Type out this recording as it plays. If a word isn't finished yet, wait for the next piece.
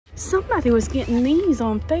Somebody was getting these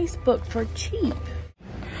on Facebook for cheap.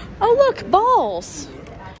 Oh, look, balls.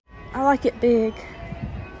 I like it big.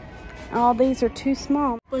 All these are too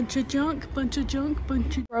small. Bunch of junk, bunch of junk,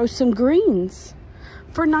 bunch of... Grow some greens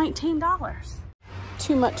for $19.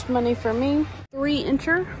 Too much money for me.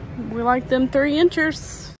 3-incher. We like them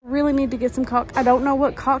 3-inchers. Really need to get some caulk. I don't know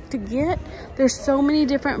what caulk to get. There's so many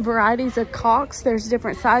different varieties of caulks. There's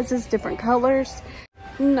different sizes, different colors.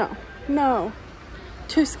 No, no.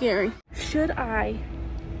 Too scary. Should I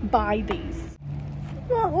buy these?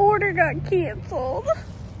 My order got canceled.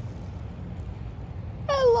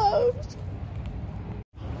 At Lowe's.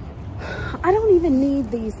 I don't even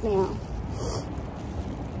need these now.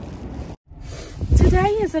 Today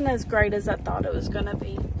isn't as great as I thought it was gonna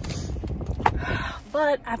be.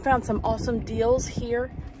 But I found some awesome deals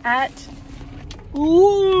here at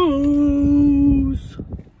Lowe's.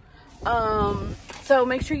 So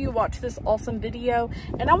make sure you watch this awesome video.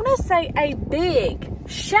 And I want to say a big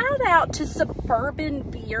shout out to Suburban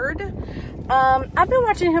Beard. I've been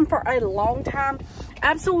watching him for a long time.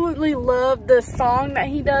 Absolutely love the song that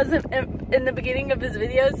he does in the beginning of his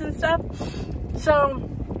videos and stuff. So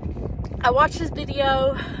I watched his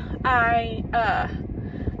video. I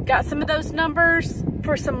got some of those numbers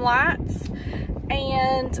for some lights,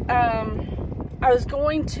 and I was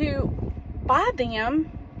going to buy them.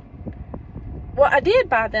 Well, I did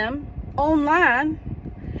buy them online,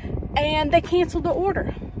 and they canceled the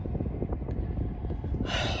order.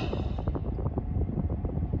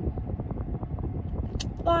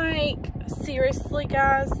 Like, seriously,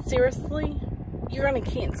 guys? Seriously? You're gonna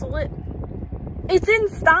cancel it? It's in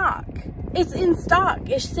stock. It's in stock.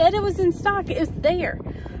 It said it was in stock. It's there.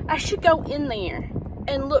 I should go in there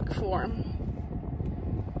and look for them.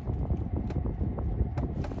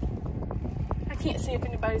 I can't see if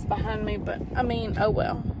anybody's behind me, but I mean, oh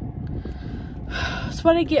well. That's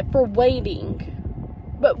what I get for waiting.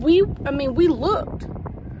 But we looked.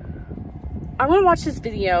 I'm gonna watch this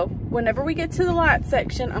video. Whenever we get to the light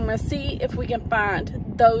section, I'm gonna see if we can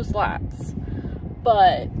find those lights.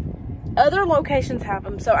 But other locations have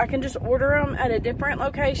them, so I can just order them at a different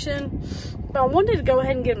location. But I wanted to go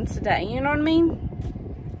ahead and get them today, you know what I mean?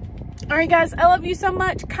 All right, guys, I love you so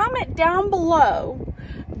much. Comment down below,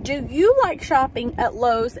 do you like shopping at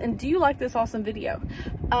Lowe's, and do you like this awesome video?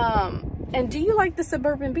 And do you like the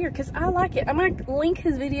Suburban Beard? Because I like it. I'm going to link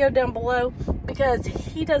his video down below because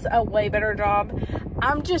he does a way better job.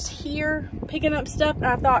 I'm just here picking up stuff, and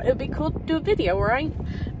I thought it would be cool to do a video, right?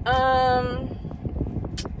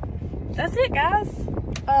 That's it, guys.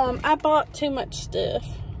 I bought too much stuff.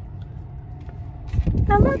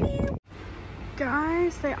 I love you.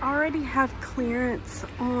 Guys, they already have clearance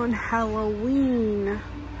on Halloween.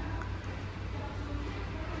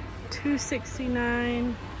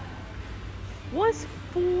 $269 was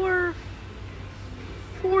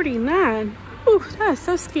 $449. Ooh, that is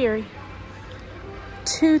so scary.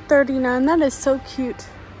 $239. That is so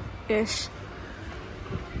cute-ish.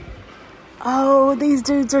 Oh, these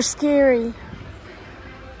dudes are scary.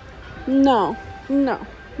 No, no,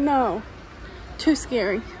 no. Too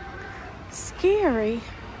scary. Scary.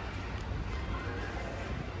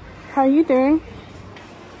 How you doing?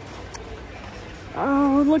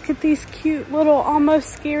 Oh, look at these cute little almost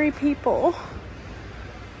scary people.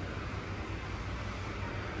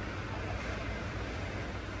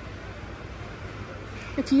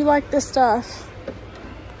 If you like this stuff,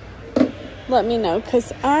 let me know,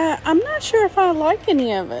 because I'm not sure if I like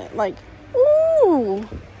any of it. Like, ooh.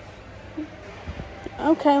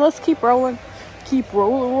 Okay, let's keep rolling. Keep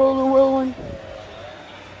rolling, rolling, rolling.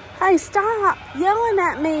 Hey, stop yelling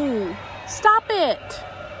at me. Stop it.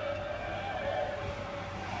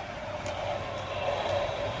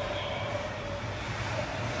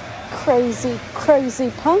 Crazy,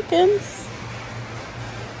 crazy pumpkins.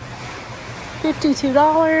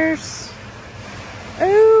 $52.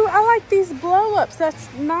 Ooh, I like these blow-ups. That's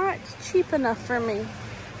not cheap enough for me.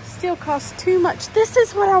 Still costs too much. This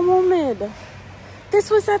is what I wanted.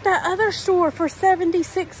 This was at that other store for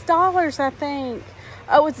 $76, I think.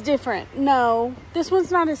 Oh, it's different. No, this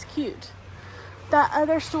one's not as cute. That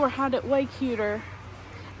other store had it way cuter.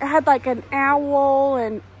 It had like an owl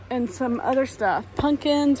and some other stuff.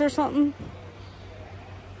 Pumpkins or something.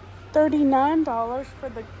 $39 for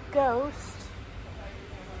the ghost.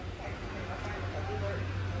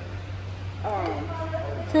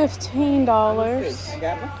 $15. I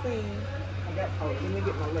got my thing. Let me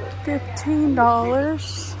get my look.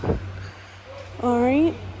 $15. All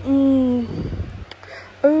right.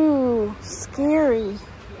 Ooh, scary.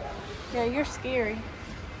 Yeah, you're scary.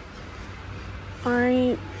 All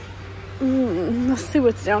right. Let's see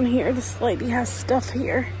what's down here. This lady has stuff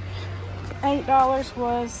here. $8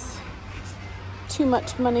 was too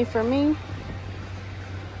much money for me.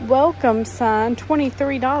 Welcome sign,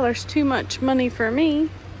 $23, too much money for me.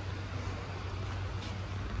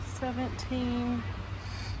 17,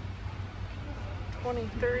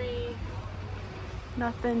 23,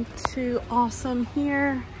 nothing too awesome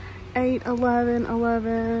here. 8, 11,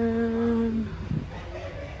 11,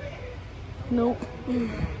 nope.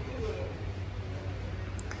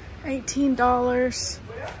 $18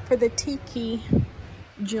 for the tiki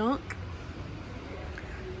junk.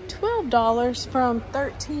 $12 from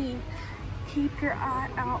 13. Keep your eye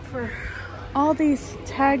out for all these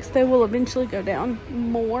tags. They will eventually go down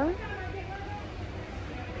more.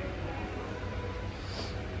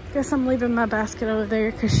 Guess I'm leaving my basket over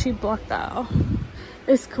there because she blocked the aisle.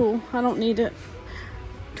 It's cool. I don't need it.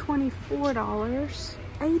 $24.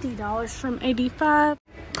 $80 from 85.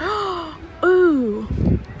 Ooh,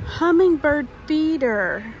 hummingbird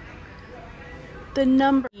feeder. The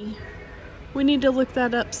number. We need to look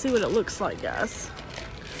that up, see what it looks like, guys.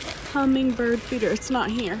 Hummingbird feeder. It's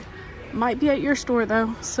not here. Might be at your store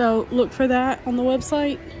though, so look for that on the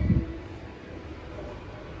website.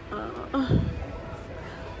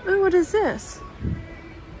 Ooh, what is this?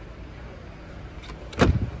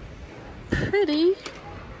 Pretty.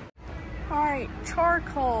 Alright,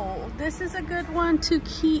 charcoal. This is a good one to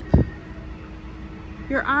keep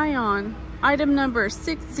your eye on. Item number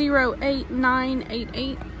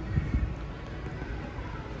 608988.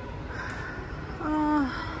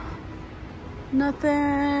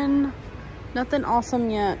 Nothing awesome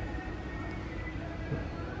yet.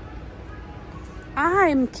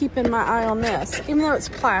 I'm keeping my eye on this, even though it's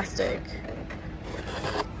plastic.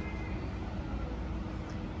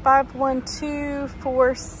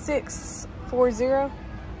 5124640.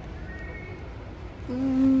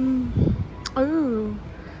 Ooh,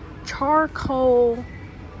 charcoal.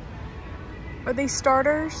 Are these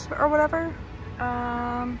starters or whatever?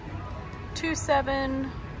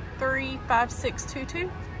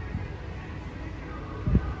 2735622.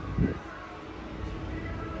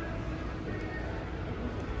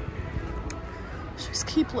 Just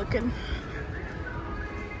keep looking.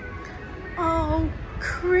 Oh,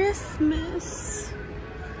 Christmas.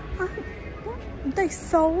 They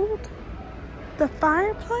sold the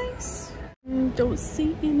fireplace? Don't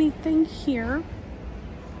see anything here.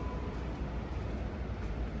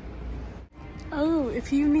 Oh,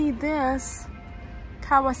 if you need this,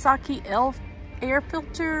 Kawasaki air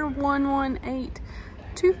filter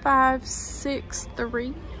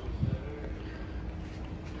 1182563.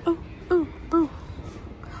 Ooh.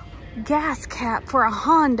 Gas cap for a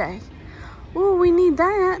Hyundai. Ooh, we need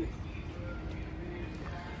that.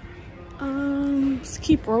 Let's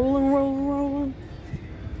keep rolling.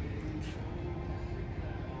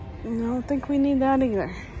 I don't think we need that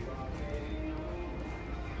either.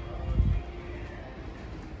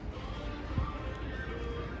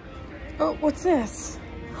 Oh, what's this?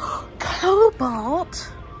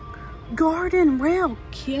 Cobalt garden rail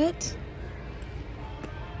kit.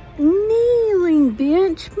 Kneeling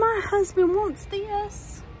bench. My husband wants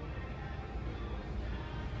this.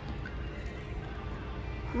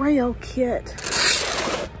 Rail kit.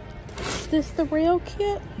 Is this the rail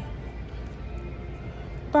kit?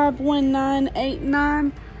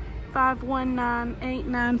 51989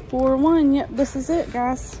 5198941. Yep, this is it,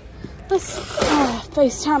 guys. Let's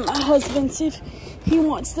FaceTime my husband, see if he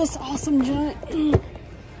wants this awesome junk.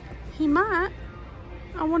 He might.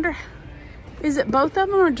 I wonder, is it both of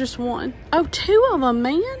them or just one? Oh, two of them,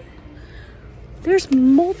 man. There's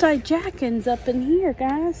multi-jackins up in here,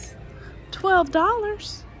 guys.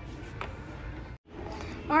 $12.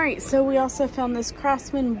 All right, so we also found this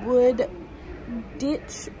Craftsman wood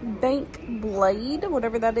ditch bank blade,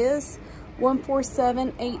 whatever that is.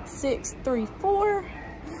 1478634.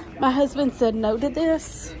 My husband said no to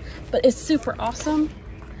this, but it's super awesome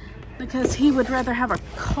because he would rather have a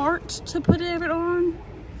cart to put it on.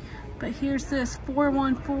 But here's this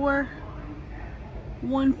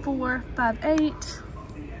 414-1458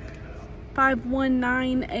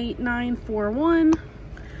 5198941.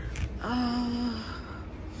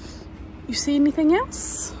 You see anything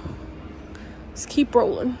else? Let's keep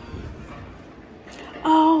rolling.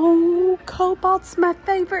 Oh, cobalt's my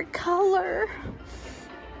favorite color.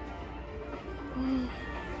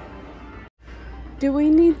 Do we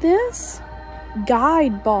need this?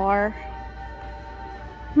 Guide bar.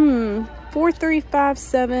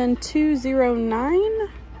 4357209.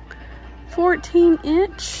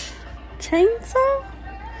 14-inch chainsaw?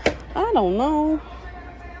 I don't know.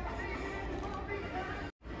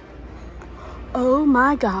 Oh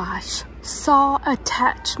my gosh. Saw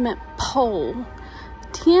attachment pole.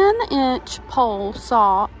 10-inch pole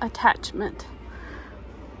saw attachment.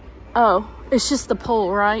 Oh, it's just the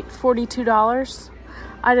pole, right? $42.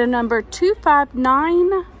 Item number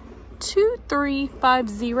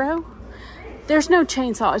 2592350. There's no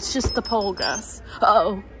chainsaw, it's just the pole, guys.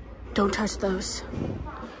 Uh-oh, don't touch those.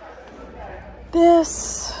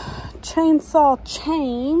 This chainsaw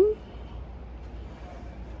chain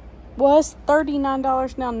was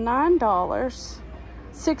 $39, now $9.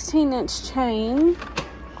 16-inch chain.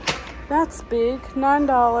 That's big.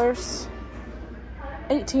 $9.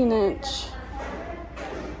 18-inch.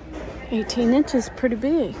 18 inches, pretty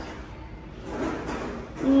big.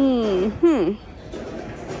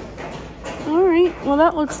 Alright, well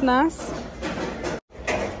that looks nice.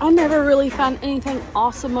 I never really find anything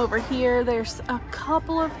awesome over here. There's a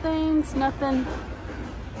couple of things, nothing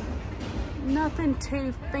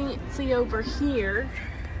too fancy over here.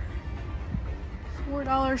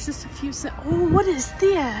 $4, just a few cents. Oh, what is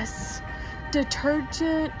this?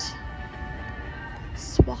 Detergent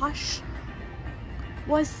Swash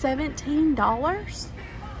was $17.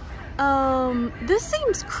 This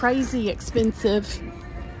seems crazy expensive.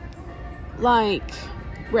 Like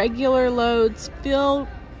regular loads, fill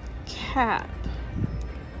cap,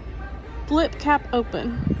 flip cap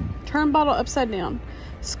open, turn bottle upside down,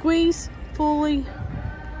 squeeze fully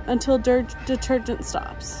until detergent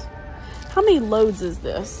stops. How many loads is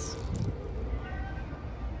this?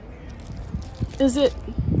 Is it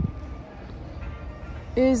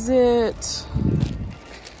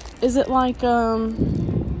like 2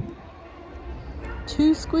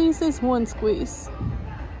 squeezes, 1 squeeze?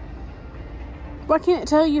 Why can't it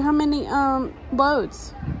tell you how many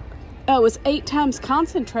loads? Oh, it's 8 times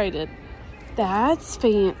concentrated. That's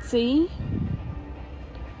fancy.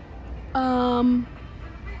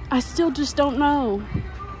 I still just don't know.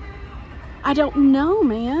 I don't know,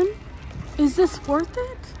 man. Is this worth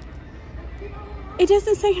it? It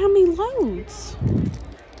doesn't say how many loads.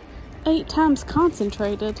 8 times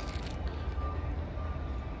concentrated.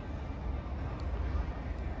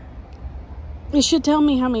 It should tell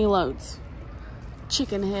me how many loads.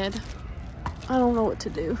 Chicken head. I don't know what to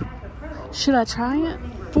do. Should I try it?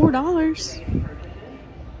 $4.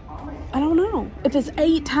 I don't know. If it's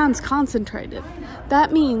 8 times concentrated,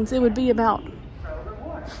 that means it would be about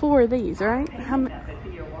 4 of these, right? How many?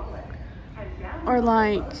 Or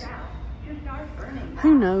like,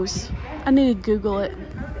 who knows? I need to Google it.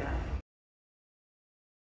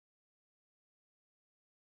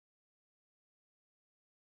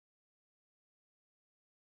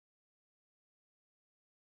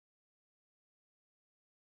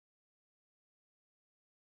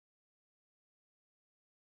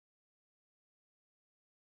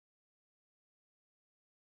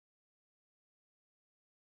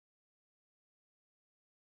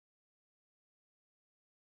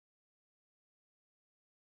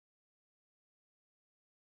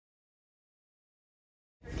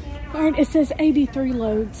 Alright, it says 83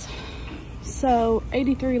 loads. So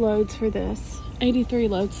 83 loads for this. 83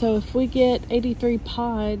 loads. So if we get 83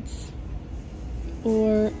 pods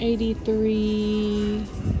or 83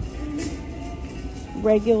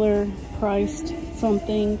 regular priced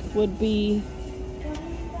something would be,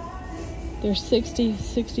 there's 60,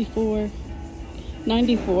 64,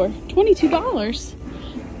 94, $22.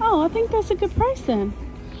 Oh, I think that's a good price then.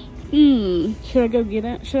 Should I go get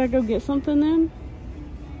it? Should I go get something then?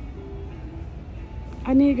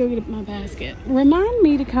 I need to go get my basket. Remind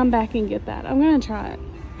me to come back and get that. I'm gonna try it.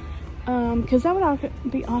 Cause that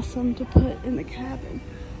would be awesome to put in the cabin.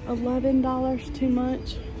 $11 too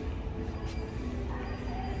much.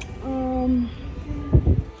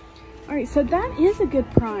 Alright, so that is a good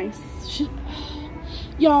price.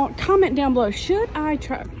 Y'all comment down below. Should I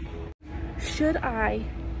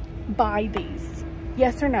buy these?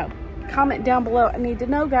 Yes or no? Comment down below. I need to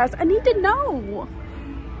know, guys. I need to know.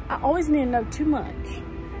 I always need to know too much.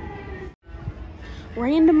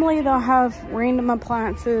 Randomly, they'll have random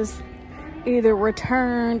appliances either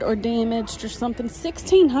returned or damaged or something.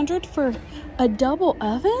 $1,600 for a double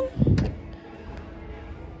oven?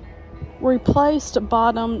 Replaced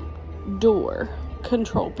bottom door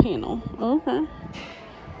control panel. Okay.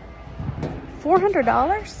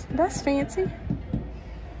 $400? That's fancy.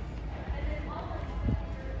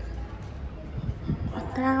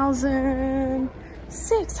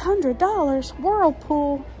 $1,600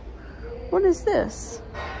 Whirlpool. What is this?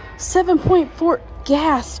 7.4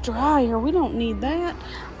 gas dryer. We don't need that.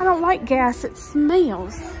 I don't like gas. It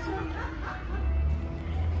smells.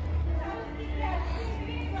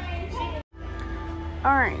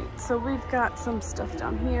 Alright, so we've got some stuff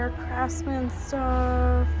down here. Craftsman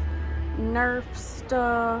stuff. Nerf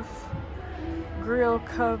stuff. grill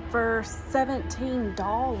cover,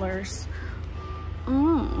 $17.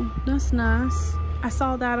 That's nice. I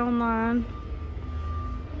saw that online.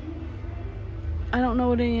 I don't know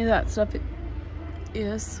what any of that stuff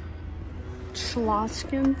is.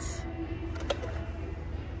 Schloskins.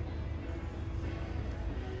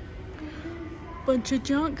 Bunch of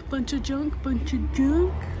junk, bunch of junk, bunch of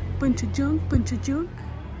junk, bunch of junk, bunch of junk.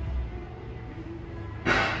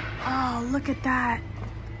 Oh, look at that.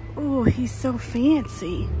 Oh, he's so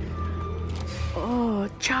fancy. Oh,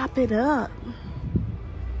 chop it up.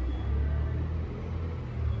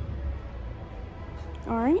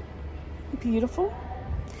 All right, beautiful.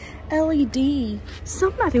 LED.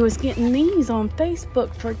 Somebody was getting these on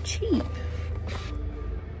Facebook for cheap.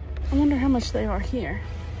 I wonder how much they are here.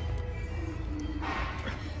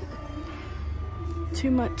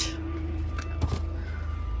 Too much.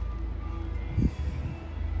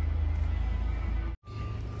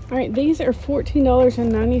 All right, these are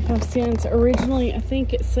 $14.95. Originally, I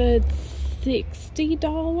think it said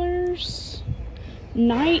 $60.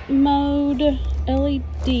 Night mode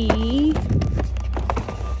LED.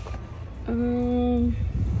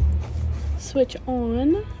 Switch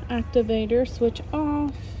on, activator, switch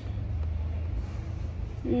off.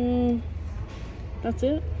 That's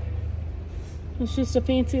it. It's just a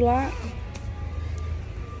fancy light.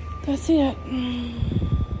 That's it.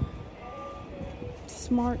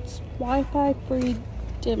 Smart Wi-Fi free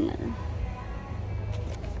dimmer.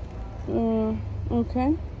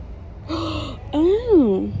 Okay.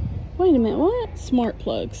 Oh, wait a minute. What? Smart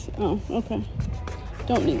plugs. Oh, okay.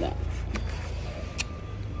 Don't need that.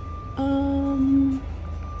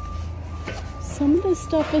 Some of this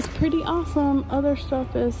stuff is pretty awesome. Other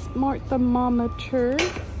stuff is smart thermometer.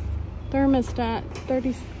 Thermostat,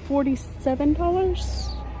 $47.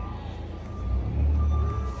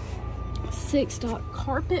 6-dot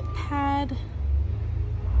carpet pad.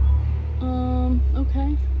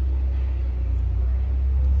 Okay.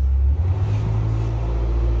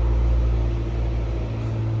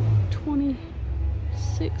 $26.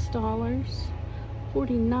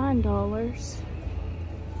 $49.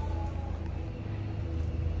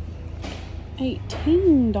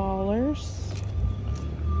 $18.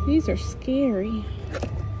 These are scary.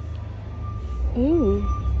 Ooh,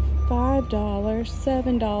 $5,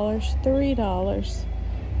 $7, $3,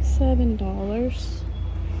 $7.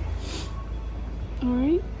 All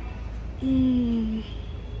right.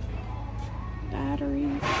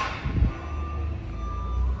 Batteries.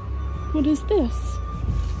 What is this?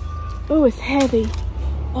 Oh, it's heavy.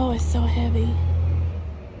 Oh, it's so heavy.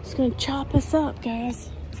 It's gonna chop us up, guys.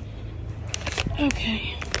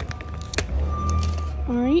 Okay.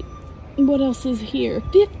 All right. What else is here?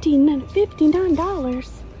 $59.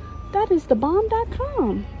 That is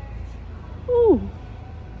thebomb.com. Ooh.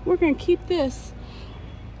 We're gonna keep this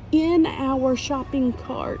in our shopping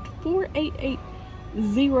cart.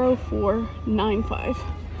 4880495.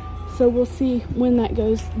 So we'll see when that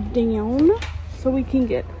goes down, so we can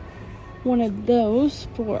get one of those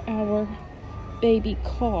for our baby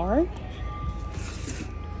car.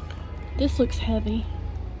 This looks heavy.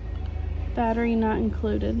 Battery not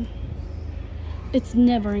included. It's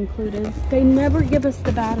never included. They never give us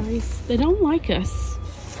the batteries. They don't like us.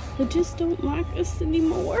 They just don't like us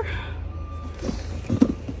anymore.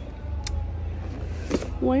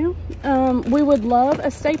 Well, we would love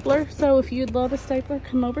a stapler. So if you'd love a stapler,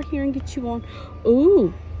 come over here and get you one.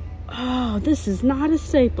 Ooh. Oh, this is not a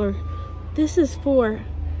stapler. This is for,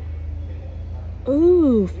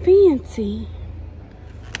 ooh, fancy.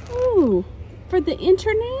 Ooh, for the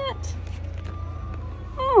internet?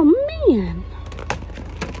 Oh, man.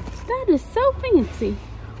 That is so fancy.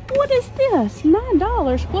 What is this?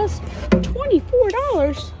 $9 plus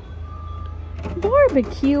 $24.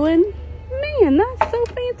 Barbecuing. Man, that's so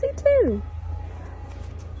fancy too.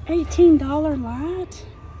 $18 light.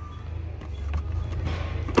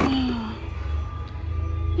 Oh,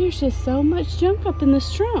 there's just so much junk up in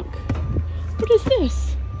this trunk. What is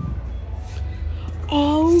this?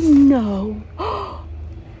 Oh no.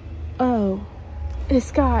 Oh,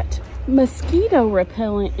 it's got mosquito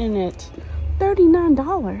repellent in it.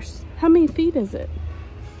 $39. How many feet is it?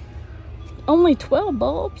 Only 12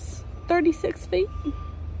 bulbs, 36 feet.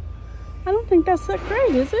 I don't think that's that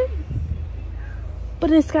great, is it?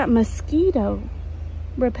 But it's got mosquito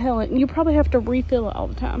repellent. You probably have to refill it all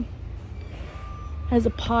the time. As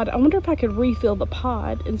a pod. I wonder if I could refill the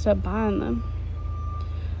pod instead of buying them.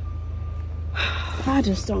 I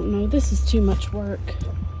just don't know. This is too much work.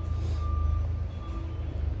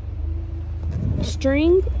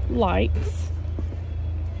 String lights.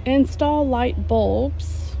 Install light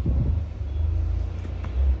bulbs.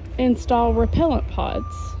 install repellent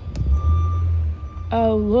pods.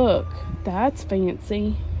 Oh, look, that's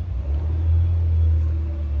fancy.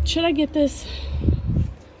 Should I get this?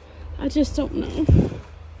 I just don't know.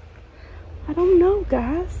 I don't know,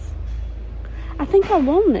 guys. I think I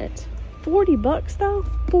want it. 40 bucks though.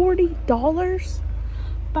 $40.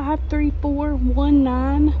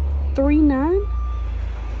 5341939.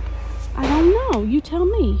 I don't know. You tell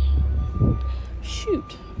me.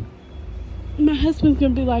 Shoot. My husband's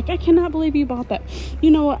gonna be like, I cannot believe you bought that.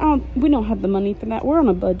 You know what? We don't have the money for that. We're on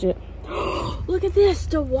a budget. Look at this,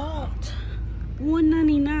 DeWalt.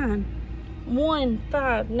 $199.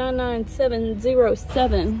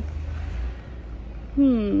 1599707.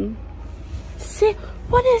 See,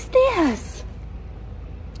 what is this?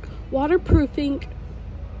 Waterproofing,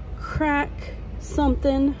 crack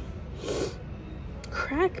something.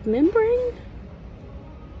 Crack membrane?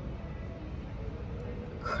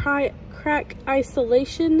 Crack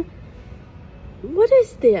isolation. What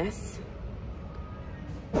is this?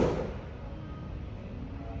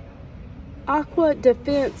 Aqua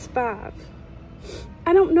Defense 5.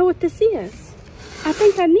 I don't know what this is. I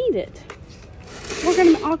think I need it. We're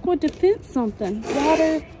gonna Aqua Defense something.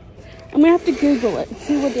 Water. I'm gonna have to Google it and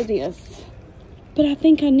see what it is. But I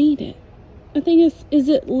think I need it. I think is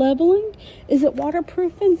it leveling? Is it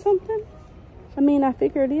waterproofing something? I mean, I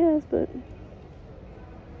figure it is, but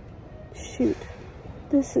shoot.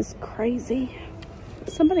 This is crazy.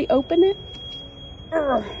 Somebody open it?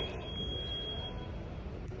 Ugh.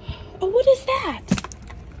 Oh, what is that?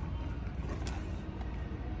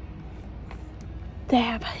 They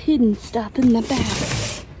have hidden stuff in the back.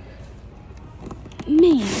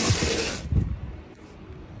 Man.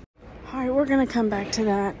 Alright, we're gonna come back to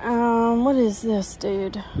that. What is this,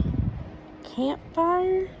 dude?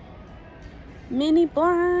 Campfire? Mini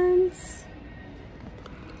blinds?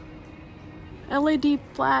 LED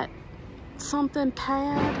flat something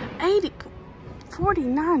pad?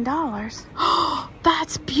 $49. Oh,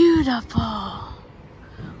 that's beautiful.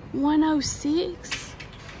 106.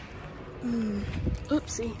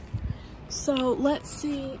 Oopsie. So let's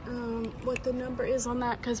see what the number is on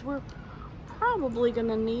that, because we're probably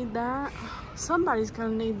gonna need that. Somebody's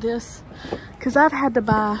gonna need this, because I've had to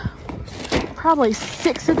buy probably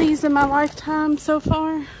 6 of these in my lifetime so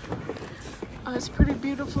far. It's pretty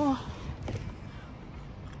beautiful.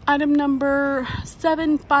 Item number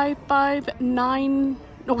 75579.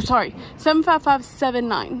 Oh, sorry,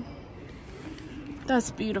 75579.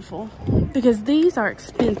 That's beautiful, because these are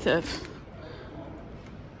expensive.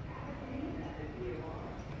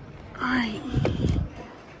 All right.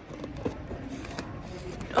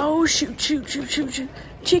 Oh, shoot.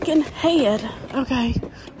 Chicken head. Okay,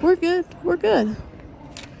 we're good. We're good.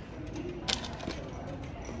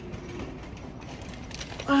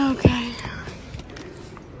 Okay.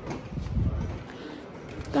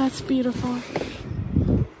 That's beautiful.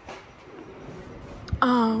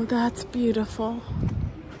 Oh, that's beautiful.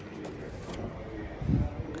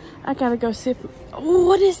 I gotta go see if... Oh,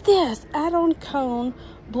 what is this? Add-on cone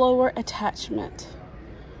blower attachment.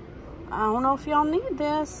 I don't know if y'all need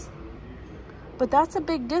this, but that's a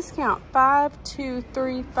big discount.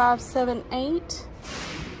 523578.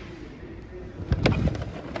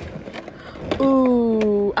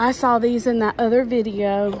 Ooh, I saw these in that other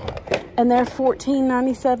video, and they're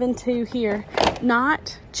 $14.97 too here.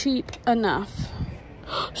 Not cheap enough.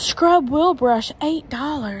 Scrub wheel brush,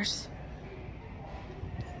 $8.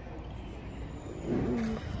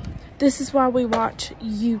 This is why we watch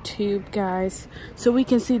YouTube, guys, so we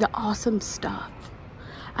can see the awesome stuff.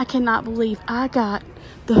 I cannot believe I got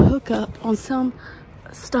the hookup on some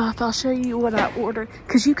stuff. I'll show you what I ordered,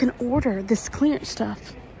 because you can order this clearance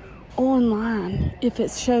stuff online if it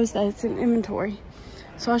shows that it's in inventory.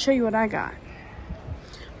 So I'll show you what I got.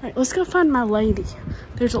 All right, let's go find my lady.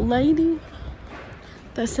 There's a lady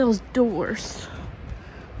that sells doors.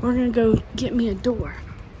 We're gonna go get me a door.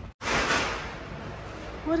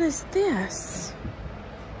 What is this?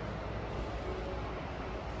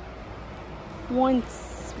 What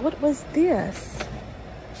was this?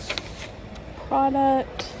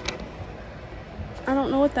 Product. I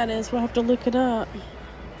don't know what that is. We'll have to look it up.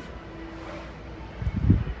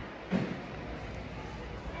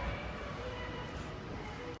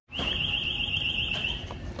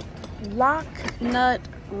 Lock nut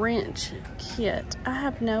wrench kit. I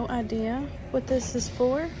have no idea what this is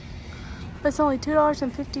for. It's only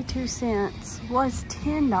 $2.52. Was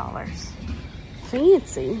 $10.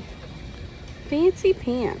 Fancy. Fancy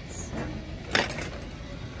pants.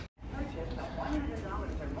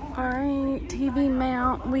 Alright, TV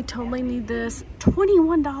mount. We totally need this.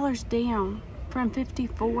 $21 down. from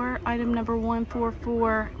 54, item number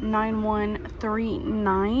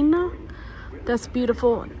 1449139. That's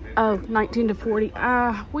beautiful. Oh, 19 to 40.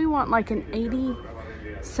 We want like an 80,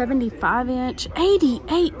 75 inch.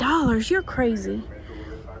 $88. You're crazy.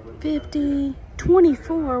 50,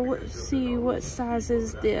 24. Let's see, what size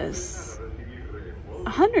is this?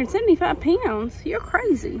 175 pounds. You're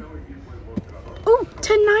crazy. Ooh,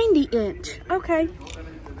 to 90 inch. Okay.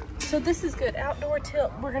 So this is good. Outdoor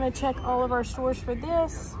tilt. We're going to check all of our stores for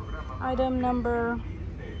this. Item number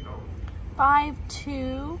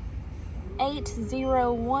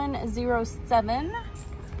 5280107.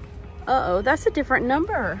 Uh-oh, that's a different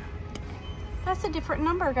number. That's a different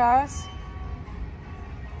number, guys.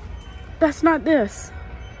 That's not this.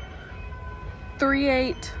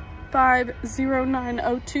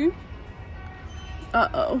 38050902.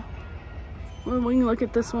 Uh-oh. Well, we can look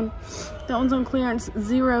at this one. That one's on clearance.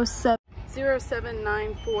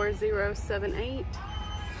 079408.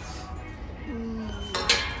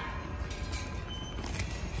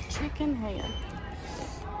 Chicken head.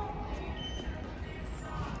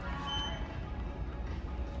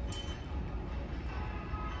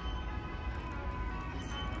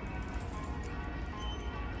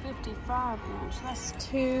 $55 inch. That's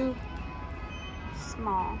too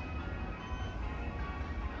small.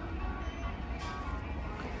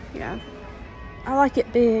 Yeah, I like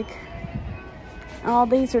it big. All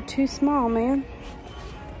these are too small, man.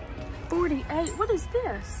 48. What is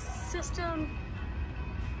this? System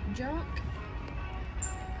junk.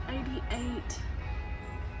 88.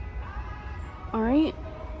 All right.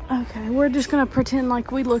 Okay, we're just gonna pretend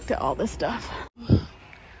like we looked at all this stuff.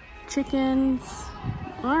 Chickens.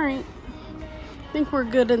 All right. I think we're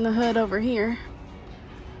good in the hood over here.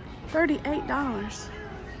 $38.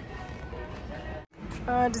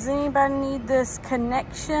 Does anybody need this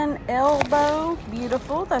connection elbow?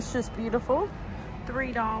 Beautiful. That's just beautiful.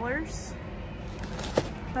 $3.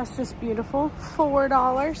 That's just beautiful.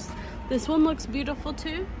 $4. This one looks beautiful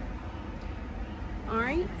too. All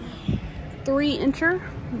right. 3-incher.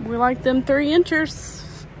 We like them 3-inchers.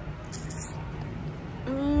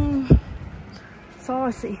 So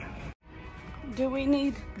let's see. Do we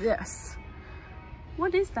need this?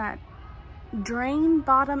 What is that? Drain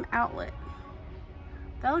bottom outlet.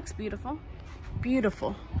 That looks beautiful.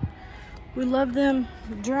 Beautiful. We love them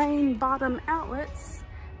drain bottom outlets.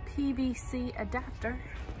 PVC adapter.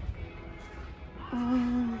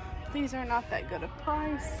 These are not that good a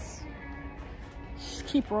price. Just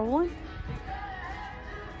keep rolling.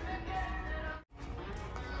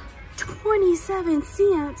 27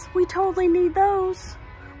 cents. We totally need those.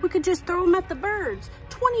 We could just throw them at the birds.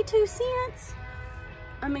 22 cents.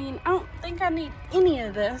 I mean, I don't think I need any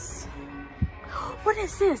of this. What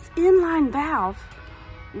is this? Inline valve.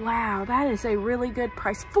 Wow, that is a really good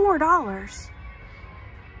price. $4.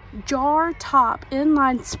 Jar top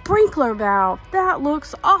inline sprinkler valve. That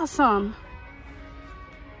looks awesome.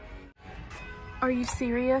 Are you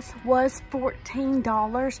serious? Was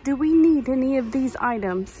 $14. Do we need any of these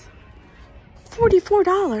items?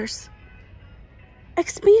 $44.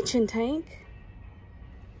 Expansion tank.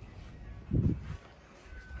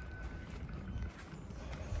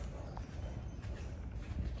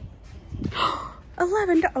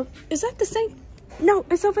 $11. Oh, is that the same? No,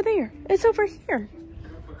 it's over there. It's over here.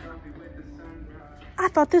 I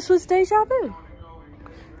thought this was deja vu.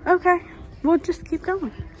 Okay, we'll just keep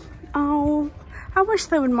going. Oh, I wish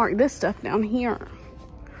they would mark this stuff down here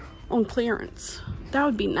on clearance. That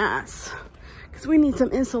would be nice. Because we need some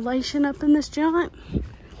insulation up in this joint.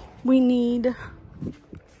 We need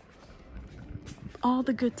all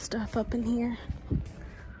the good stuff up in here.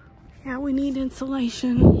 Yeah, we need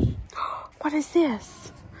insulation. What is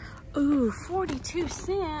this? Ooh,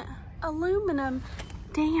 42-cent aluminum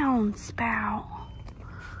downspout.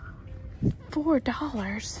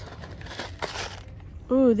 $4.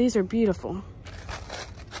 Ooh, these are beautiful.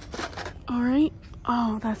 All right.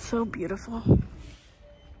 Oh, that's so beautiful.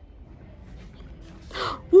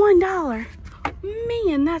 $1.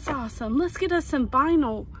 Man, that's awesome. Let's get us some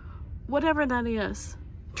vinyl, whatever that is.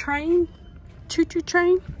 Train, choo-choo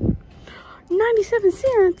train. 97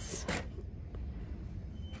 cents.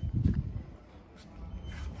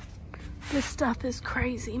 This stuff is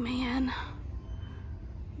crazy, man.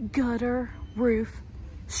 Gutter roof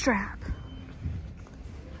strap.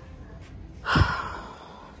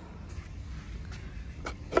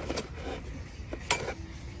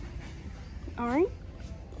 All right.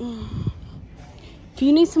 If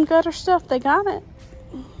you need some gutter stuff, they got it.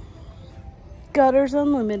 Gutters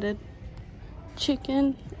Unlimited.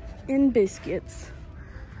 Chicken and biscuits.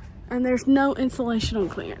 And there's no insulation on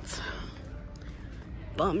clearance.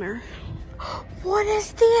 Bummer. What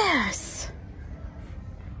is this?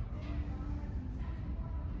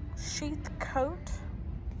 Sheath coat?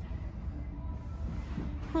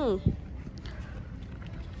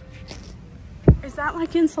 Is that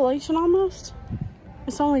like insulation almost?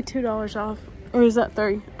 It's only $2 off. Or is that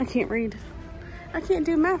 $3? I can't read. I can't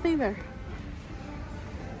do math either.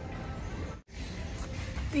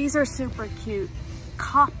 These are super cute.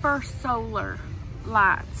 Copper solar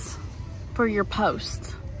lights for your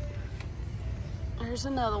posts. There's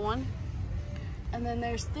another one. And then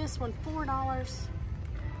there's this one, $4.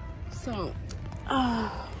 So,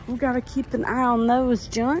 we gotta keep an eye on those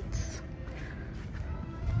junts.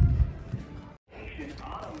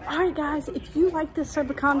 Alright guys, if you like this type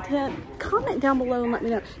of content, comment down below and let me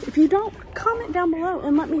know. If you don't, comment down below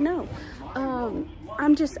and let me know.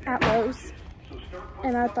 I'm just at Lowe's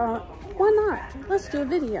and I thought, why not? Let's do a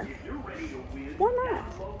video. Why not?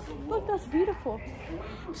 Look, that's beautiful.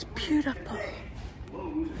 It's beautiful.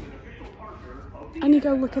 I need to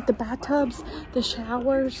go look at the bathtubs, the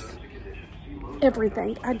showers,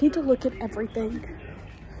 everything. I need to look at everything.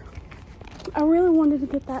 I really wanted to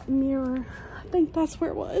get that mirror. I think that's where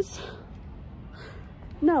it was.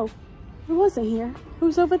 No, it wasn't here. It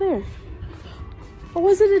was over there. Or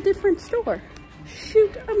was it a different store?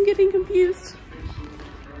 Shoot, I'm getting confused.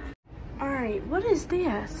 All right, what is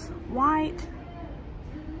this? White,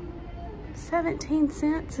 17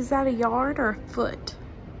 cents. Is that a yard or a foot?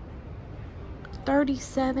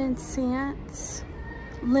 37 cents.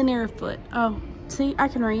 Linear foot. Oh, see, I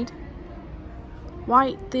can read.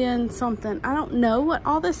 White, thin, something. I don't know what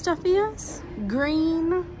all this stuff is.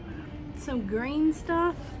 Green, some green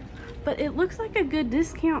stuff. But it looks like a good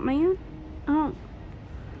discount, man.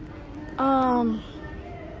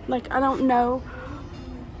 Like, I don't know.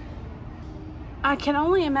 I can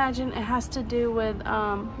only imagine it has to do with,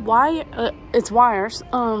 it's wires.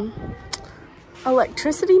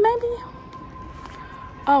 Electricity, maybe?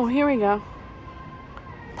 Oh, here we go.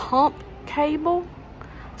 Pump cable,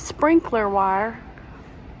 sprinkler wire,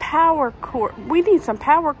 power cord. We need some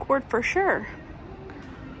power cord for sure.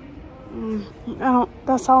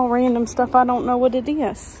 That's all random stuff. I don't know what it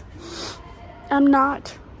is. I'm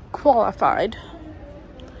not qualified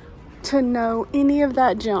to know any of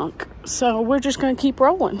that junk. So we're just gonna keep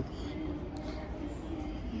rolling.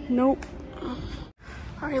 Nope.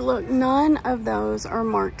 All right, look, none of those are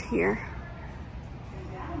marked here.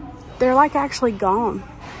 They're like actually gone.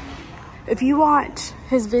 If you watch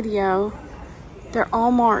his video, they're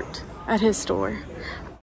all marked at his store.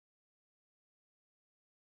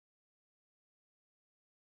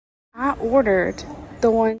 I ordered the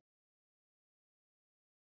one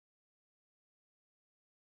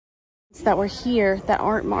that were here that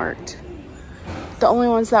aren't marked. The only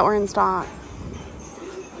ones that were in stock.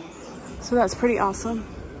 So that's pretty awesome.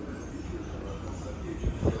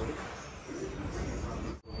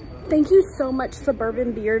 Thank you so much,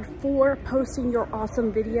 Suburban Beard, for posting your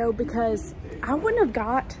awesome video, because I wouldn't have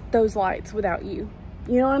got those lights without you.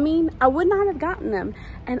 You know what I mean? I would not have gotten them.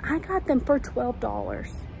 And I got them for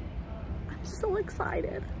 $12. I'm so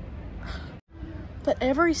excited. But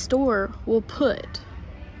every store will put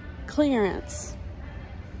clearance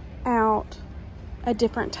out at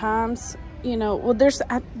different times. You know, well,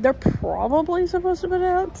 they're probably supposed to put it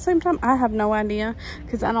out at the same time. I have no idea,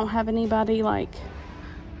 because I don't have anybody like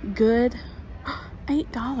good.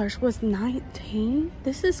 $8 was 19.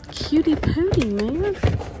 This is cutie pootie, man.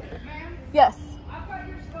 Ma'am? Yes. I've got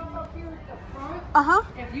your stuff up here at the front. Uh-huh.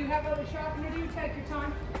 If you have other shopping to do, take your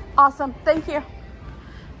time. Awesome. Thank you.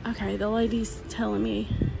 Okay, the lady's telling me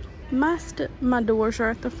my doors are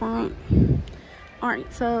at the front. All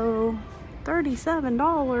right, so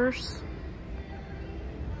 $37.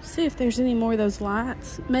 See if there's any more of those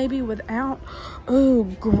lights. Maybe without. Oh,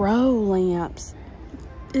 grow lamps.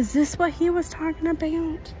 Is this what he was talking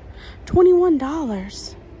about?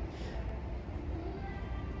 $21.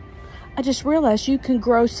 I just realized you can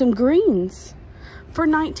grow some greens for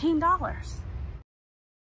 $19.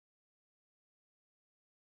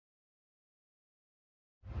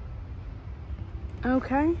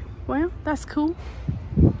 Okay, well, that's cool.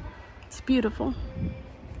 It's beautiful.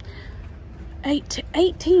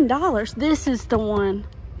 $18. This is the one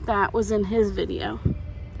that was in his video.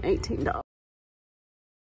 $18.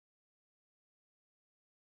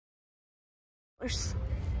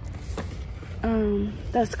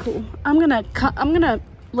 That's cool. I'm gonna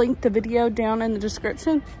link the video down in the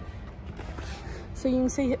description so you can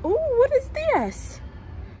see. Oh, what is this?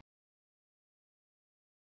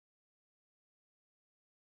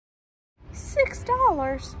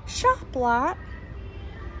 $6 shop light.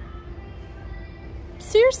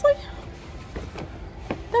 Seriously?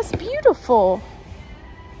 That's beautiful.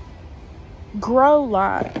 Grow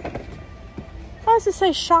light. Why does it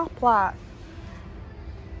say shop light?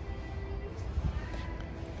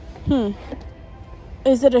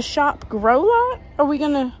 Is it a shop grow light? Are we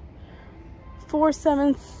gonna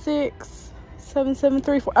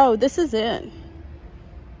 476-7734? Oh, this is it.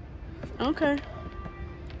 Okay.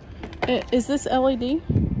 Is this LED?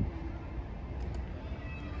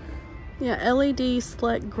 Yeah, LED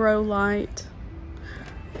select grow light.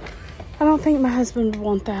 I don't think my husband would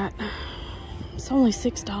want that. It's only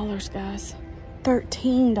 $6, guys.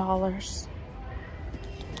 $13.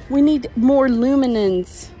 We need more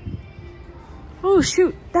luminance. Oh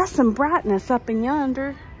shoot, that's some brightness up in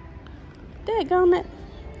yonder. Dadgummit.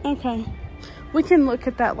 Okay, we can look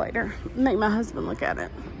at that later. Make my husband look at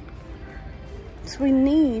it. So we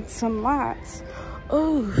need some lights.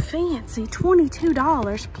 Oh, fancy,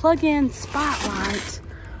 $22. Plug-in spotlight.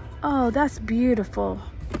 Oh, that's beautiful.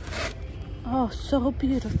 Oh, so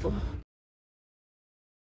beautiful.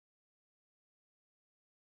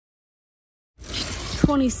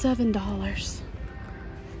 $27.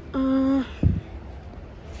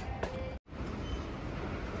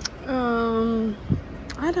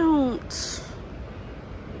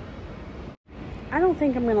 I don't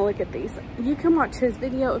think I'm gonna look at these. You can watch his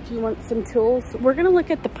video if you want some tools. We're gonna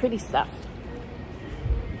look at the pretty stuff.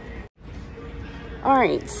 All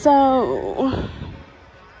right, so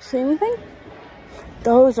see anything?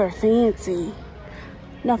 Those are fancy.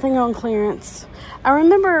 Nothing on clearance. I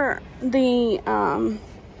remember the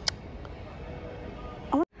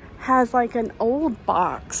has like an old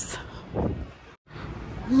box.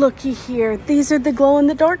 Looky here. These are the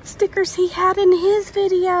glow-in-the-dark stickers he had in his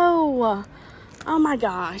video. Oh my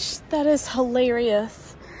gosh, that is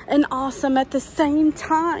hilarious and awesome at the same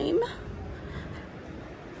time.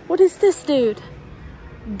 What is this, dude?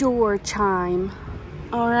 Door chime.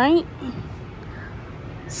 All right.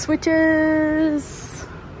 Switches.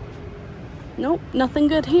 Nope, nothing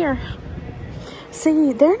good here.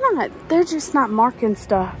 See, they're just not marking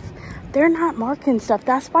stuff. They're not marking stuff.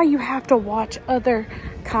 That's why you have to watch other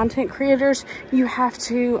content creators. You have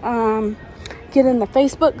to get in the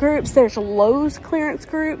Facebook groups. There's Lowe's clearance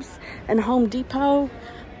groups and Home Depot.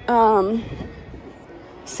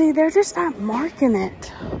 See, they're just not marking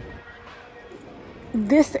it.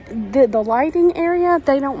 The lighting area,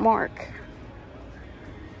 they don't mark.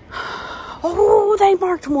 Oh, they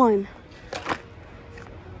marked one.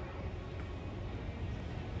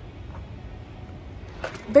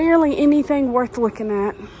 Barely anything worth looking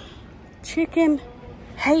at. Chicken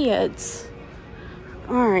heads.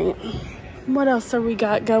 All right. What else are we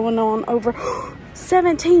got going on over?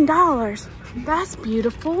 $17. That's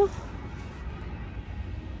beautiful.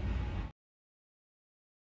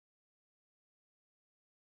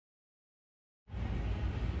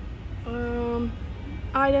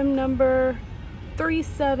 Item number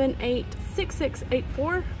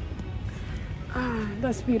 3786684.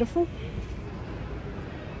 That's beautiful.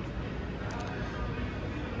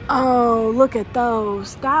 Oh, look at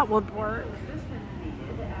those. That would work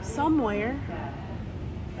somewhere.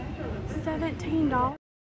 $17.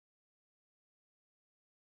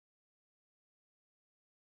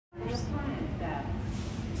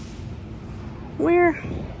 Where?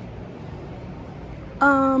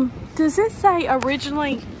 Does it say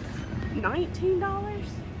originally $19?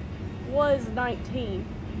 Was 19.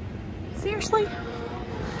 Seriously?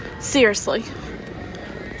 Seriously?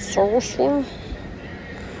 Seriously?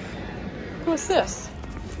 What's this?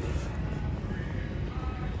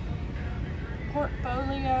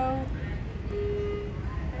 Portfolio.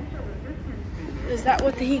 Is that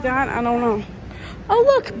what he got? I don't know. Oh,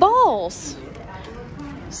 look, balls.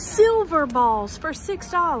 Silver balls for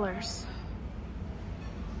 $6.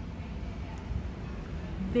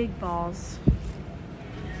 Big balls.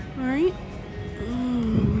 All right.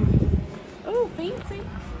 Oh, fancy.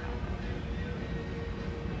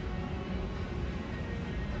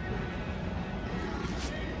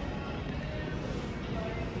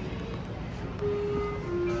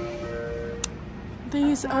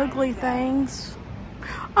 These ugly things.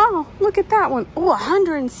 Oh, look at that one. Oh,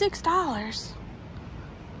 $106.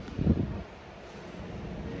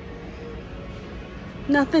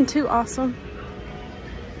 Nothing too awesome.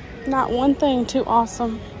 Not one thing too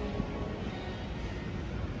awesome.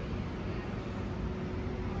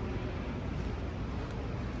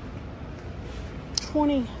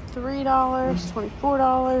 $23,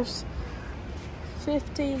 $24,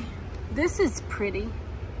 $50. This is pretty.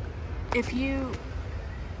 If you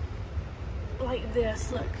like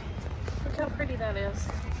this, look how pretty that is.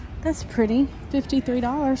 That's pretty.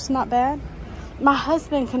 $53, not bad. My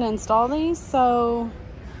husband can install these, so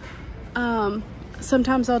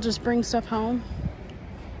Sometimes I'll just bring stuff home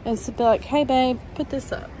and be like, hey babe, put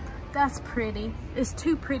this up. That's pretty. It's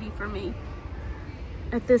too pretty for me.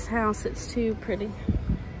 At this house, it's too pretty.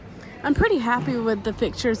 I'm pretty happy with the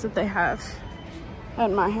fixtures that they have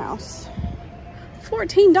at my house.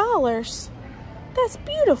 $14. That's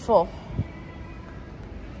beautiful.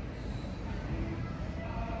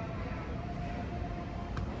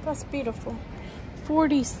 That's beautiful.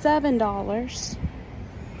 $47.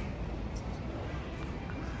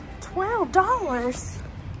 $12.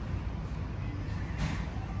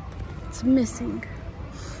 It's missing.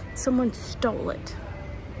 Someone stole it.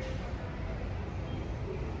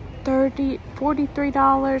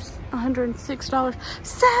 $43, $106,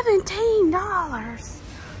 $17.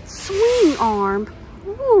 Swing arm.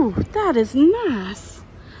 Ooh, that is nice.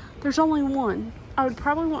 There's only one. I would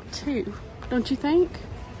probably want two, don't you think?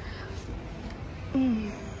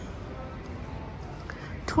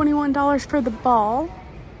 $21 for the ball.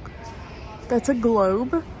 That's a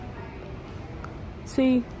globe.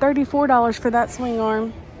 See, $34 for that swing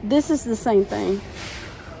arm. This is the same thing.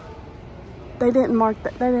 They didn't mark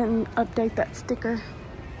that. They didn't update that sticker.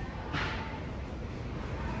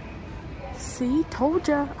 See, told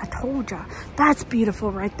ya. I told ya. That's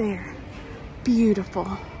beautiful right there. Beautiful.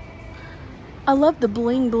 I love the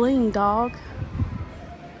bling bling, dog.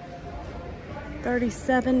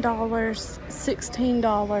 $37,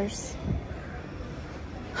 $16.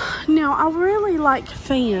 Now, I really like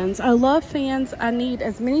fans. I love fans. I need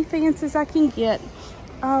as many fans as I can get.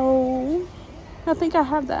 Oh, I think I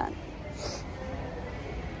have that.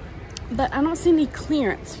 But I don't see any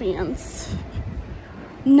clearance fans.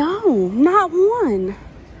 No, not one.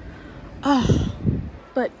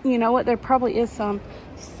 But you know what? There probably is some.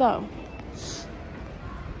 So,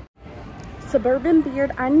 Suburban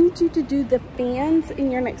Beard, I need you to do the fans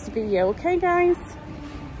in your next video, okay, guys?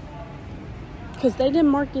 Because they didn't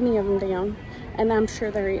mark any of them down, and I'm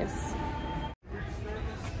sure there is.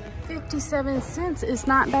 57 cents is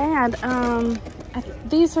not bad.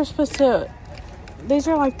 These are supposed to, these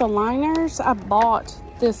are like the liners. I bought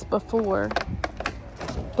this before,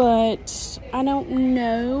 but I don't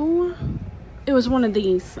know. It was one of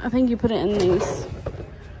these. I think you put it in these.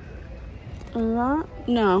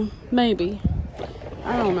 No, maybe.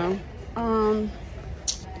 I don't know.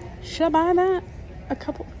 Should I buy that?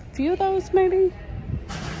 Few of those maybe?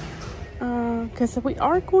 Because we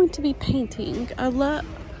are going to be painting.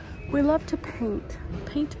 We love to paint.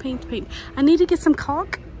 Paint. I need to get some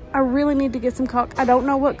caulk. I really need to get some caulk. I don't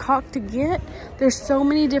know what caulk to get. There's so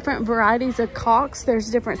many different varieties of caulks.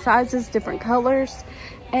 There's different sizes, different colors.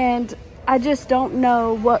 And I just don't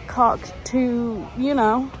know what caulk to, you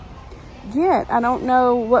know, get. I don't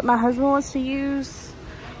know what my husband wants to use,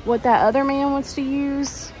 what that other man wants to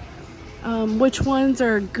use, which ones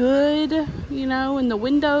are good, you know, in the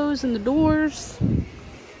windows and the doors.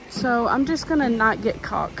 So I'm just gonna not get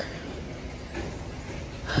caulk.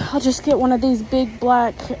 I'll just get one of these big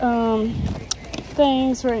black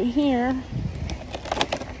things right here.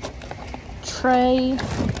 Tray.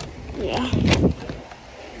 Yeah.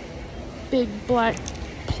 Big black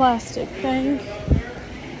plastic thing.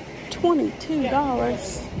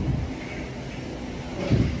 $22.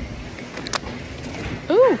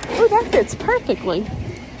 Ooh, that fits perfectly.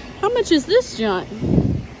 How much is this junk?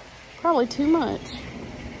 Probably too much.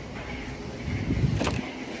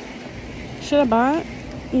 Should I buy it?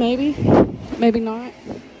 Maybe. Maybe not.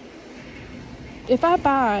 If I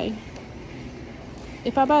buy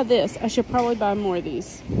this, I should probably buy more of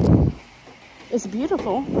these. It's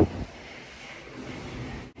beautiful.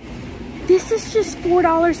 This is just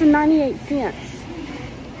 $4.98.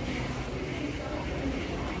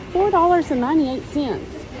 $4.98.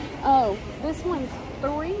 Oh, this one's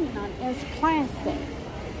 $3.99. It's plastic.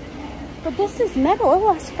 But this is metal. It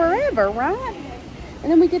lasts forever, right?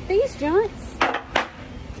 And then we get these joints.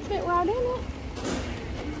 Fit right in it.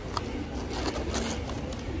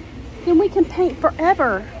 Then we can paint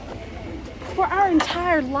forever. For our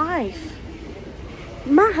entire life.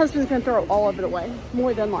 My husband's gonna throw all of it away,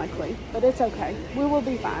 more than likely, but it's okay. We will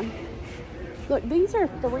be fine. Look, these are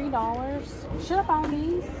 $3. Should I buy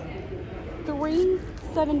these?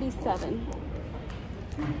 $3.77.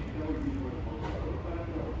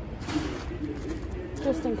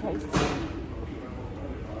 Just in case.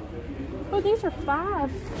 Oh, these are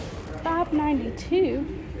 $5.92.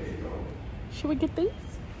 Should we get these?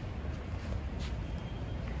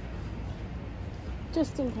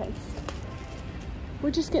 Just in case. We're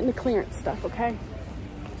just getting the clearance stuff, okay?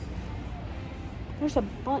 There's a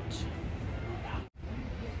bunch.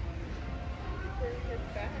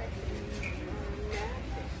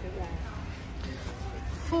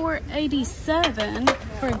 $4.87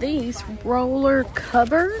 for these roller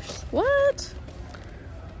covers. What?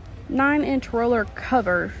 9-inch roller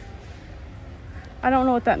cover. I don't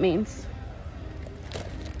know what that means.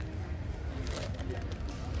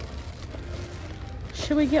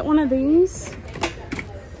 Should we get one of these?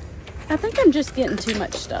 I think I'm just getting too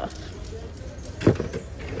much stuff.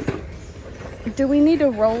 Do we need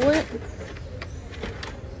to roll it?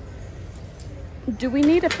 Do we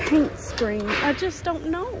need a paint screen? I just don't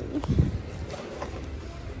know.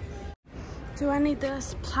 Do I need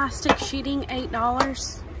this? Plastic sheeting,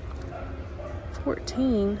 $8.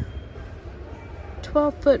 14.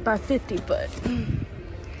 12 foot by 50 foot.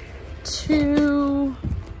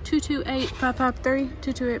 228553.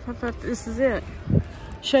 22855. This is it.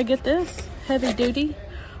 Should I get this? Heavy duty.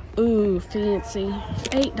 Ooh, fancy.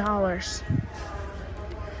 $8.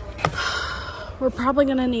 We're probably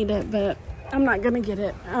gonna need it, but I'm not gonna get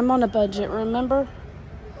it. I'm on a budget, remember?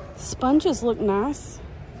 Sponges look nice.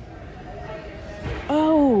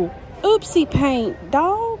 Oh, oopsie paint,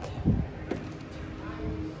 dog.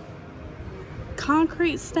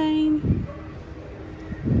 Concrete stain.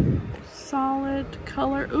 Solid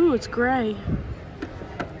color. Ooh, it's gray.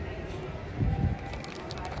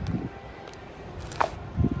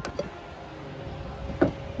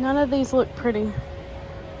 None of these look pretty.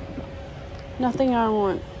 Nothing I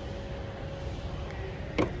want.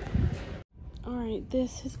 Alright,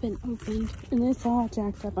 this has been opened and it's all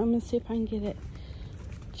jacked up. I'm gonna see if I can get it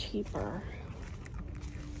cheaper.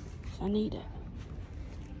 I need it.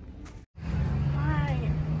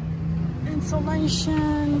 Alright.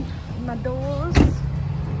 Insulation. My doors.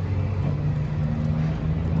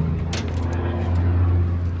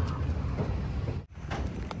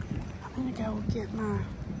 I'm gonna go get my...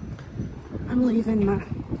 I'm leaving my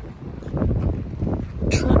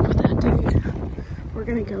truck with that dude. We're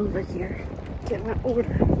gonna go over here, get my order.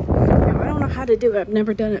 Now, I don't know how to do it. I've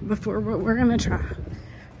never done it before, but we're gonna try.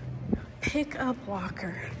 Pickup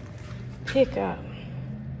locker. Pickup.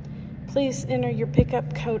 Please enter your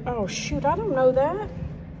pickup code. Oh shoot, I don't know that.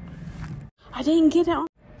 I didn't get it on.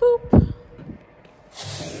 Boop.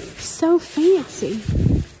 So fancy.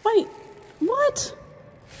 Wait, what?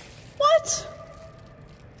 What?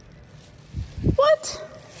 What?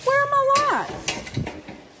 Where are my lights?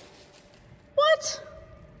 What?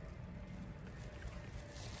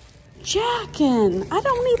 Jackin', I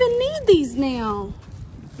don't even need these now.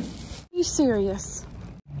 Are you serious?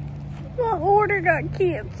 My order got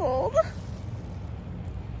canceled.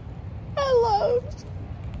 At Lowe's.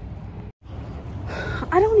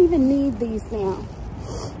 I don't even need these now.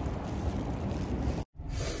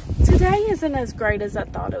 Today isn't as great as I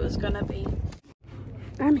thought it was gonna be.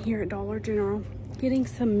 I'm here at Dollar General getting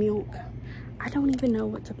some milk. I don't even know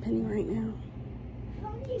what's a penny right now.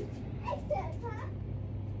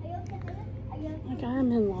 Like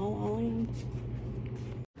I'm in La La Land.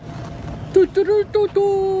 The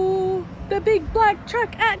big black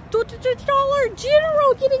truck at Dollar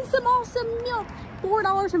General getting some awesome milk.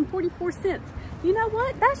 $4.44. You know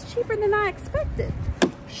what? That's cheaper than I expected.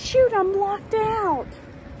 Shoot, I'm locked out.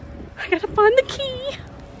 I gotta find the key.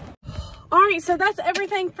 All right, so that's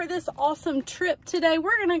everything for this awesome trip today.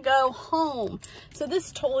 We're gonna go home. So this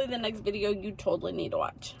is totally the next video you totally need to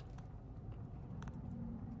watch.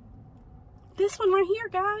 This one right here,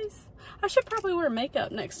 guys. I should probably wear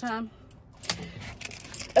makeup next time.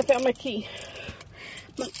 I found my key.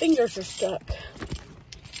 My fingers are stuck.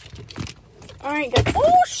 All right, guys.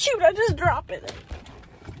 Oh, shoot, I just dropped it.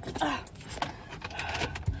 All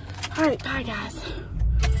right, bye, guys.